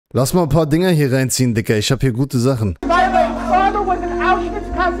Lass mal ein paar Dinger hier reinziehen, Dicker. Ich hab hier gute Sachen. My late father was in Auschwitz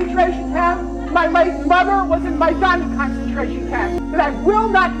concentration camp. My late mother was in Damit concentration camp. And I will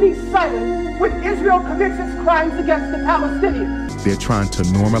not be silent when Israel commits its crimes against the Palestinians. They're trying to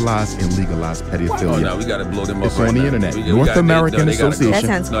normalize and legalize pedophilia. Oh, no, we gotta blow them up it's on the internet. North American Association.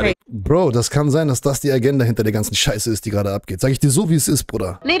 That sounds great. Bro, das kann sein, dass das die Agenda hinter der ganzen Scheiße ist, die gerade abgeht. Sag ich dir so, wie es ist,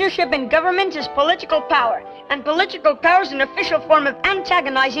 Bruder. Leadership in government is political power, and political power is an official form of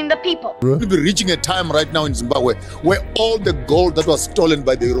antagonizing the people. We're reaching a time right now in Zimbabwe where all the gold that was stolen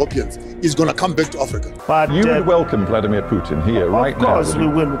by the Europeans is going to come back to Africa. But you would welcome Vladimir Putin here right now. Of course we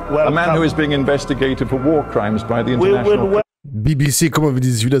will welcome. A man who is being investigated for war crimes by the international... BBC, guck mal, wie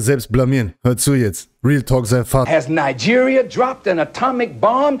die sich wieder selbst blamieren. Hör zu jetzt. Real Talk sein Vater. Has Nigeria dropped an atomic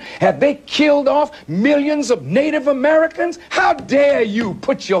bomb? Have they killed off millions of Native Americans? How dare you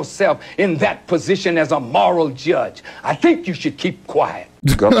put yourself in that position as a moral judge? I think you should keep quiet.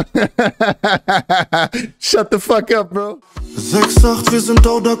 Shut the fuck up, bro. 6-8, wir sind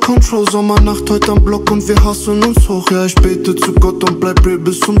Outer Control, Sommernacht heute am Block und wir hasseln uns hoch. Ja, ich bete zu Gott und bleib real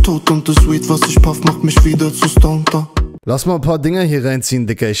bis zum Tod. Und das Weed, was ich puff, macht mich wieder zu Stonter. Lass mal ein paar Dinger hier reinziehen,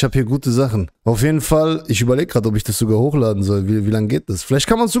 Dicker. Ich hab hier gute Sachen. Auf jeden Fall, ich überlege gerade, ob ich das sogar hochladen soll. Wie lange geht das? Vielleicht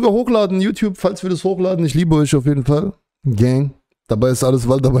kann man es sogar hochladen, YouTube, falls wir das hochladen. Ich liebe euch auf jeden Fall. Gang. Dabei ist alles,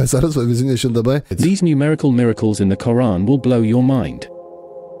 weil wir sind ja schon dabei. These numerical miracles in the Quran will blow your mind.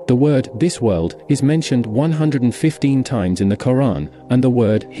 The word this world is mentioned 115 times in the Quran, and the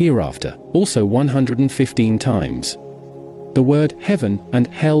word hereafter also 115 times. The word heaven and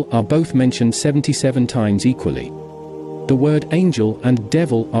hell are both mentioned 77 times equally. The word angel and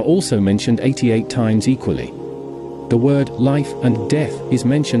devil are also mentioned 88 times equally. The word life and death is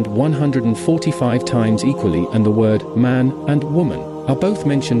mentioned 145 times equally, and the word man and woman are both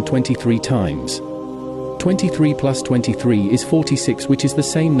mentioned 23 times. 23 plus 23 is 46, which is the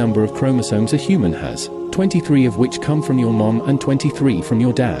same number of chromosomes a human has, 23 of which come from your mom and 23 from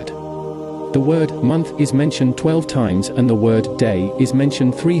your dad. The word month is mentioned 12 times, and the word day is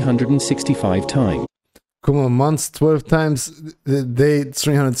mentioned 365 times. Guck mal, months 12 times, day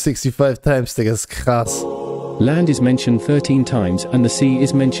 365 times, Digga, ist krass. Land is mentioned 13 times, and the sea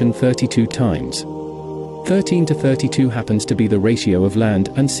is mentioned 32 times. 13 to 32 happens to be the ratio of land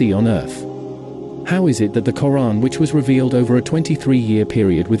and sea on earth. How is it that the Quran, which was revealed over a 23-year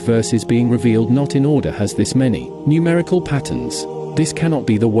period with verses being revealed not in order, has this many numerical patterns? This cannot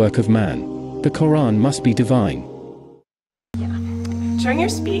be the work of man. The Quran must be divine. During your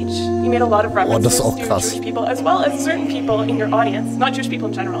speech, you made a lot of references to Jewish people, as well as certain people in your audience, not Jewish people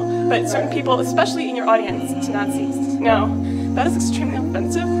in general, but certain people, especially in your audience, to Nazis. Now, that is extremely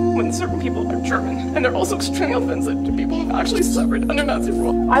offensive when certain people are German, and they're also extremely offensive to people who actually suffered under Nazi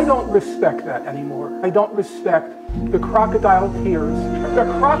rule. I don't respect that anymore. I don't respect the crocodile tears. The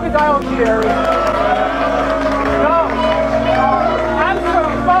crocodile tears. No. I'm so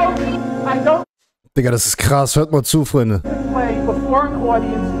bold. I don't. Digga, das ist krass. Hört mal zu, Freunde. Play before an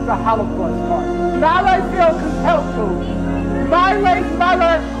audience the Holocaust part. Now I feel compelled to. My late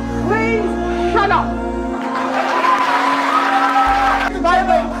mother, please shut up. My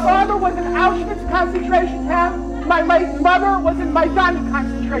late father was in Auschwitz concentration camp. My late mother was in Mainz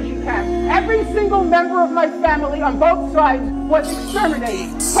concentration camp. Every single member of my family on both sides was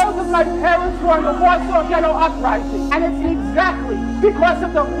exterminated. Both of my parents were in the Warsaw Ghetto Uprising. And it's exactly because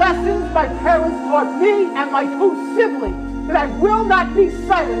of the lessons my parents taught me and my two siblings that I will not be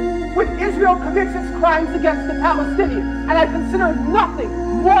silent when Israel commits its crimes against the Palestinians. And I consider nothing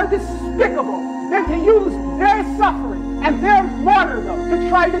more despicable than to use their suffering and their martyrdom to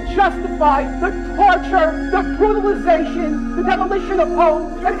try to justify the torture, the brutalization, the demolition of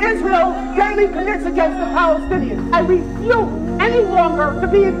homes that Israel daily commits against the Palestinians. I refuse any longer to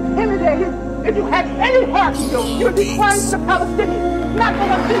be intimidated. If you had any heart to do, you would be crying to the Palestinians, not the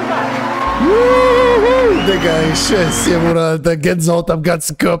Palestinians. Digga, ich schwör's dir, Bruder, Alter. Gänsehaut am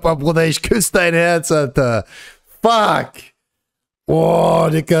ganzen Körper, Bruder. Ich küsse dein Herz, Alter. Fuck. Oh,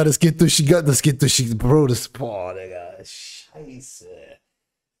 Digga, das geht durch die, Bro, boah, Digga, scheiße.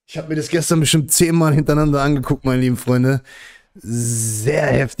 Ich habe mir das gestern bestimmt 10-mal hintereinander angeguckt, meine lieben Freunde. Sehr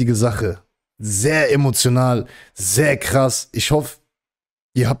heftige Sache. Sehr emotional. Sehr krass. Ich hoffe,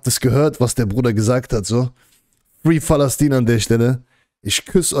 ihr habt es gehört, was der Bruder gesagt hat, so. Free Palästina an der Stelle. Ich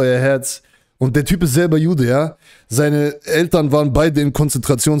küsse euer Herz. Und der Typ ist selber Jude, ja? Seine Eltern waren beide in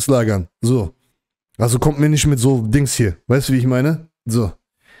Konzentrationslagern. So. Also kommt mir nicht mit so Dings hier. Weißt du, wie ich meine? So.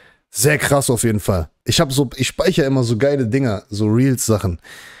 Sehr krass auf jeden Fall. Ich speichere immer so geile Dinger, so Reels-Sachen.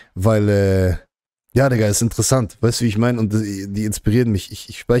 Weil, ja, Digga, ist interessant. Weißt du, wie ich meine? Und die inspirieren mich.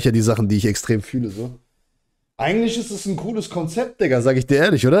 Ich speichere die Sachen, die ich extrem fühle, so. Eigentlich ist es ein cooles Konzept, Digga, sag ich dir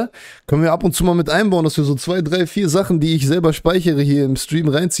ehrlich, oder? Können wir ab und zu mal mit einbauen, dass wir so 2, 3, 4 Sachen, die ich selber speichere, hier im Stream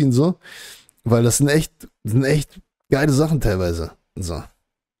reinziehen, so. Weil das sind echt geile Sachen teilweise. So,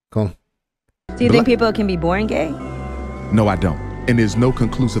 komm. Do you think people can be born gay? No, I don't. And there's no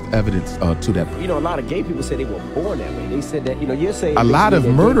conclusive evidence to that. You know, a lot of gay people say they were born that way. They said that, you know, you're saying... A lot of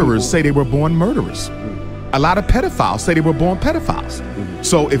murderers say they were born murderers. A lot of pedophiles say they were born pedophiles.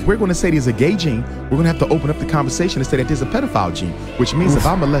 So if we're going to say there's a gay gene, we're going to have to open up the conversation and say that there's a pedophile gene, which means if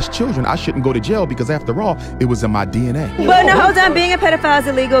I molest children, I shouldn't go to jail because after all, it was in my DNA. But no, hold on. Being a pedophile is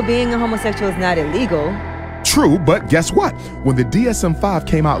illegal. Being a homosexual is not illegal. True, but guess what? When the DSM-5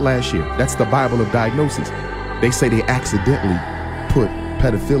 came out last year, that's the Bible of diagnoses, they say they accidentally put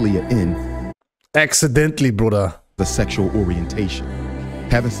pedophilia in. Accidentally, brother. The sexual orientation.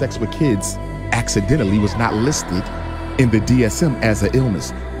 Having sex with kids accidentally was not listed in the DSM as an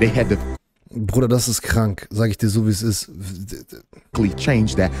illness. They had to... Bruder, das ist krank. Sag ich dir so, wie es ist.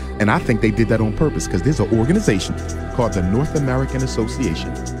 Change that. And I think they did that on purpose because there's an organization called the North American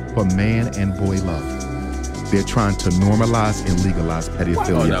Association for Man and Boy Love. They're trying to normalize and legalize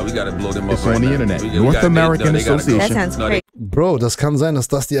pedophilia. Oh, no, we gotta blow them up it's on the internet. North American Association. That sounds great. Bro, das kann sein, dass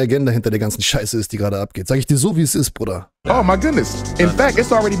das die Agenda hinter der ganzen Scheiße ist, die gerade abgeht. Sag ich dir so, wie es ist, Bruder. Oh my goodness. In fact,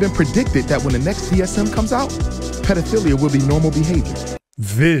 it's already been predicted that when the next DSM comes out, pedophilia will be normal behavior.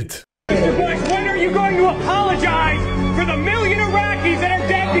 Wild. Mr. Bush, when are you going to apologize for the million Iraqis that are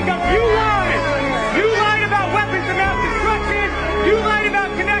dead because you lied? You lied about weapons of mass destruction. You lied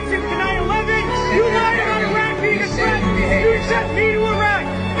about connections to 9/11. You lied about Iraq being a threat. You sent me to Iraq.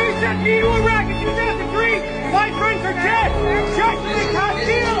 You sent me to Iraq in 2003. My friends are dead. Just in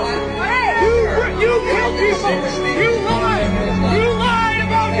Castile. You killed people. You lied. You lied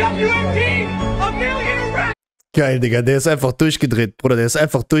about WMD. A million Iraqis. Geil, Digga, der ist einfach durchgedreht, Bruder, der ist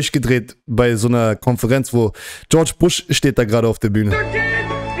einfach durchgedreht bei so einer Konferenz, wo George Bush steht da gerade auf der Bühne.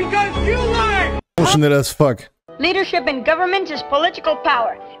 Emotional as fuck. Leadership in government is political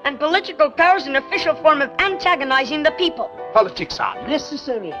power, and political power is an official form of antagonizing the people. Politics are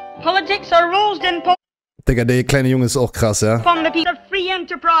necessary. Politics are rules and Digga, der kleine Junge ist auch krass, ja? from the people of free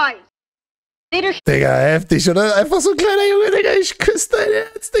enterprise. Leadership. Digga, heftig, oder? Einfach so ein kleiner Junge, Digga, ich küsse dein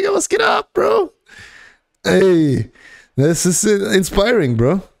Herz, Digga, was geht ab, Bro? Ey, das ist inspiring,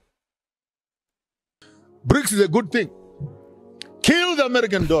 bro. BRICS is a good thing. Kill the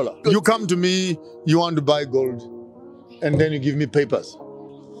American dollar. You come to me, you want to buy gold, and then you give me papers.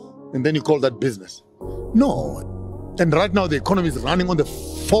 And then you call that business. No. And right now the economy is running on the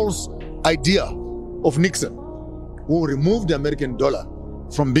false idea of Nixon, who removed the American dollar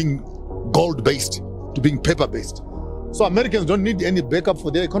from being gold-based to being paper-based. So Americans don't need any backup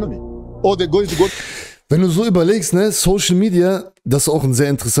for their economy. Or they're going to go... Wenn du so überlegst, ne, Social Media, das ist auch ein sehr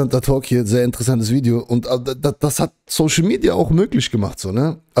interessanter Talk hier, sehr interessantes Video und das hat Social Media auch möglich gemacht, so,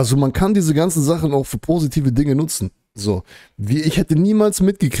 ne? Also man kann diese ganzen Sachen auch für positive Dinge nutzen, so. Ich hätte niemals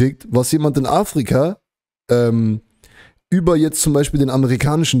mitgekriegt, was jemand in Afrika über jetzt zum Beispiel den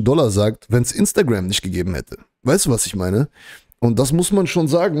amerikanischen Dollar sagt, wenn es Instagram nicht gegeben hätte. Weißt du, was ich meine? Und das muss man schon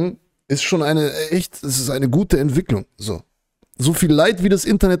sagen, ist schon es ist eine gute Entwicklung, so. So viel Leid, wie das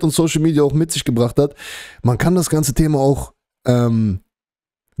Internet und Social Media auch mit sich gebracht hat, man kann das ganze Thema auch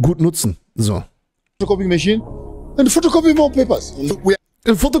gut nutzen. So. Photocopy machine and photocopy more papers.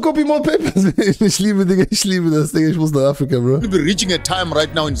 And photocopy more papers. Ich liebe das, Digga. Ich muss nach Afrika, bro. We'll be reaching a time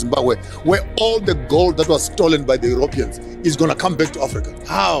right now in Zimbabwe where all the gold that was stolen by the Europeans is gonna come back to Africa.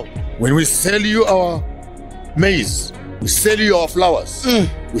 How? When we sell you our maize, we sell you our flowers.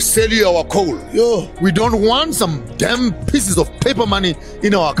 We sell you our coal. Yo. We don't want some damn pieces of paper money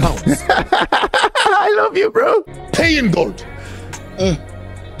in our accounts. I love you, bro. Pay in gold.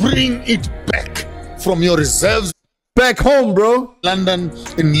 Bring it back from your reserves. Back home, bro. London,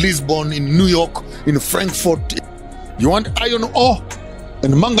 in Lisbon, in New York, in Frankfurt. You want iron ore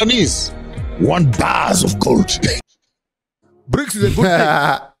and manganese. You want bars of gold. BRICS is a good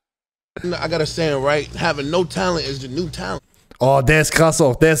thing. I got a saying, right? Having no talent is the new talent. Oh, der ist krass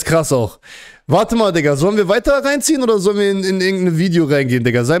auch, Warte mal, Digga, sollen wir weiter reinziehen oder sollen wir in irgendein Video reingehen,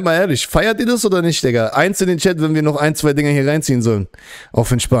 Digga? Seid mal ehrlich, feiert ihr das oder nicht, Digga? Eins in den Chat, wenn wir noch 1, 2 Dinger hier reinziehen sollen.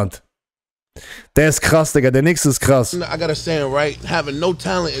 Auf entspannt. Der ist krass, Digga, der nächste ist krass. I got a saying, right? Having no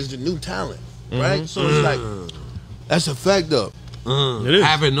talent is the new talent, right? So it's like, that's a fact, though. It is.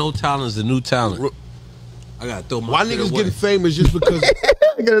 Having no talent is the new talent. I gotta throw my Why shit niggas away. getting famous just because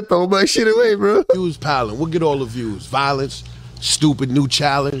I gotta throw my shit away, bro. Views piling. We'll get all the views. Violence, stupid new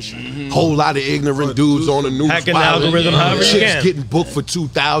challenge. Whole lot of ignorant dudes on the new hacking the algorithm however you chicks can. getting booked for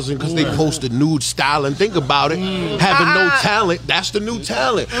 2,000 because they posted nude style. And think about it, having no talent, that's the new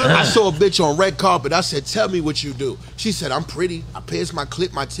talent. I saw a bitch on red carpet. I said, tell me what you do. She said, I'm pretty. I pierce my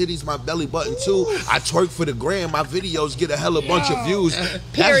clit, my titties, my belly button too. I twerk for the gram. My videos get a hella bunch of views.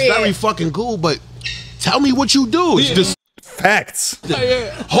 That's very fucking cool, but tell me what you do. It's just facts.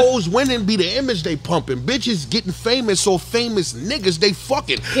 Hoes winning be the image they pumping. Bitches getting famous or famous niggas they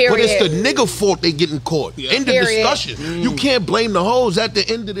fucking. But it's the nigga fault they getting caught. End of discussion. You can't blame the hoes. At the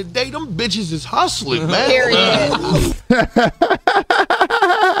end of the day, them bitches is hustling, man.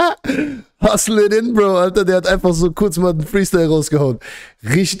 Hustling, Bro, Alter, der hat einfach so kurz mal einen Freestyle rausgehauen.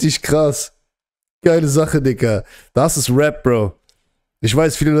 Richtig krass. Geile Sache, Dicker. Das ist Rap, Bro. Ich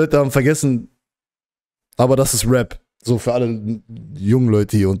weiß, viele Leute haben vergessen, aber das ist Rap. So für alle jungen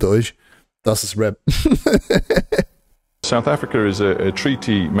Leute hier unter euch, das ist Rap. South Africa is a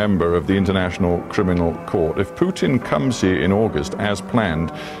treaty member of the International Criminal Court. If Putin comes here in August as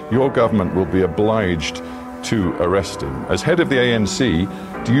planned, your government will be obliged to arrest him. As head of the ANC,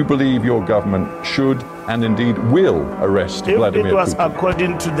 do you believe your government should and indeed will arrest Vladimir Putin? If it was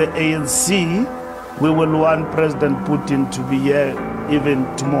according to the ANC, we will want President Putin to be here even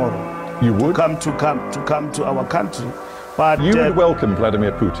tomorrow. You would? To come to our country. But you would welcome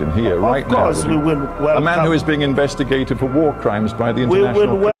Vladimir Putin here right now? Of course we will welcome. A man who is being investigated for war crimes by the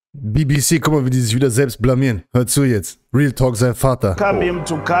international... BBC, guck mal, wie die sich wieder selbst blamieren. Hör zu jetzt. Real Talk, sein Vater. Him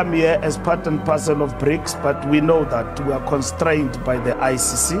to come here as part and parcel of BRICS, but we know that we are constrained by the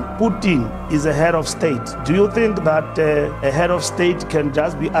ICC. Putin is a head of state. Do you think that a head of state can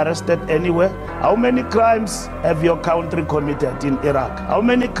just be arrested anywhere? How many crimes have your country committed in Iraq? How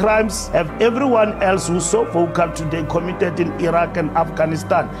many crimes have everyone else who's so vocal today committed in Iraq and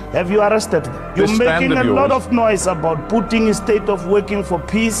Afghanistan? Have you arrested them? You're making a lot of noise about putting a state of working for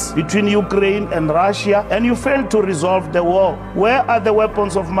peace between Ukraine and Russia, and you fail to resolve the war. Where are the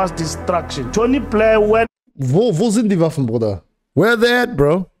weapons of mass destruction? Tony Blair went... Wo sind die Waffen, Bruder? Where are they at,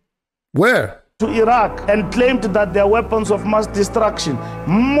 bro? Where? To Iraq and claimed that they are weapons of mass destruction.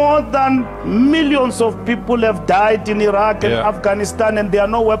 More than millions of people have died in Iraq and Afghanistan, and there are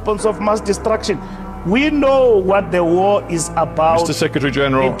no weapons of mass destruction. We know what the war is about. Mr. Secretary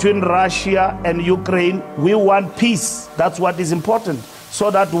General. Between Russia and Ukraine. We want peace. That's what is important,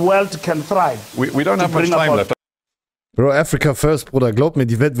 so that world can thrive. We don't have much time left. Bro, Africa first, Bruder. Glaub mir,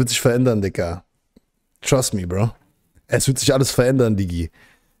 die Welt wird sich verändern, Dicker. Trust me, Bro. Es wird sich alles verändern, Digi.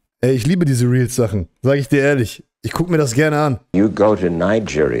 Ey, ich liebe diese Reels-Sachen. Sag ich dir ehrlich. Ich guck mir das gerne an. You go to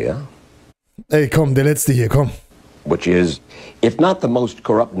Nigeria. Ey, komm, der letzte hier, komm. Which is, if not the most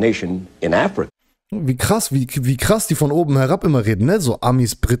corrupt nation in Africa. Wie krass die von oben herab immer reden, ne? So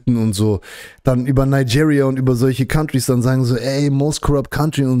Amis, Briten und so. Dann über Nigeria und über solche Countries dann sagen so, ey, most corrupt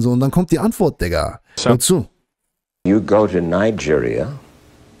country und so. Und dann kommt die Antwort, Digga. Hör zu. You go to Nigeria,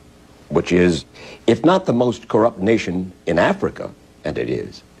 which is, if not the most corrupt nation in Africa, and it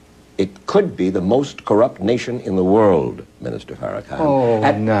is, it could be the most corrupt nation in the world, Minister Farrakhan. Oh,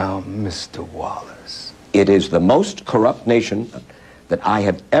 now, Mr. Wallace. It is the most corrupt nation that I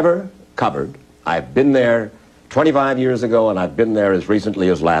have ever covered. I've been there 25 years ago, and I've been there as recently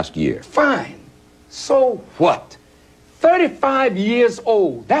as last year. Fine. So what? 35 years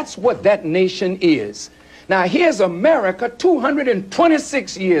old. That's what that nation is. Now, here's America,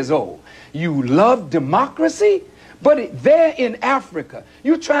 226 years old. You love democracy, but there in Africa,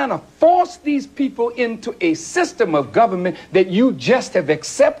 you're trying to force these people into a system of government that you just have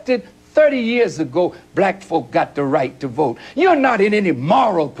accepted. 30 years ago, black folk got the right to vote. You're not in any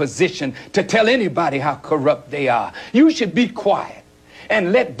moral position to tell anybody how corrupt they are. You should be quiet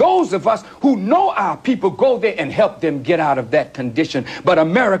and let those of us who know our people go there and help them get out of that condition. But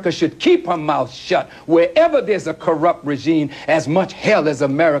America should keep her mouth shut wherever there's a corrupt regime, as much hell as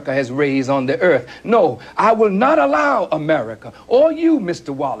America has raised on the earth. No, I will not allow America, or you, Mr.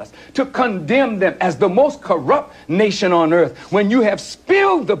 Wallace, to condemn them as the most corrupt nation on earth when you have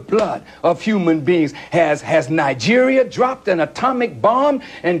spilled the blood of human beings. Has Nigeria dropped an atomic bomb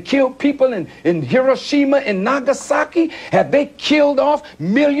and killed people in Hiroshima and Nagasaki? Have they killed off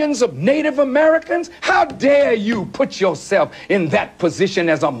millions of Native Americans? How dare you put yourself in that position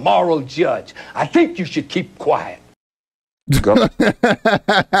as a moral judge? I think you should keep quiet.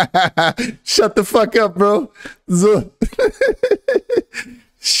 Shut the fuck up, bro. So.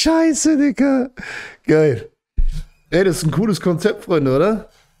 Scheiße, Digga. Geil. Ey, das ist ein cooles Konzept, Freunde, oder?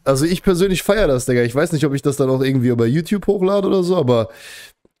 Also ich persönlich feiere das, Digga. Ich weiß nicht, ob ich das dann auch irgendwie über YouTube hochlade oder so, aber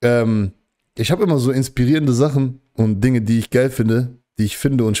ich habe immer so inspirierende Sachen und Dinge, die ich geil finde, die ich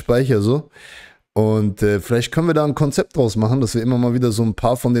finde und speichere so. Und vielleicht können wir da ein Konzept draus machen, dass wir immer mal wieder so ein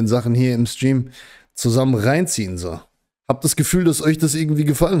paar von den Sachen hier im Stream zusammen reinziehen. So. Habt das Gefühl, dass euch das irgendwie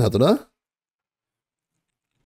gefallen hat, oder?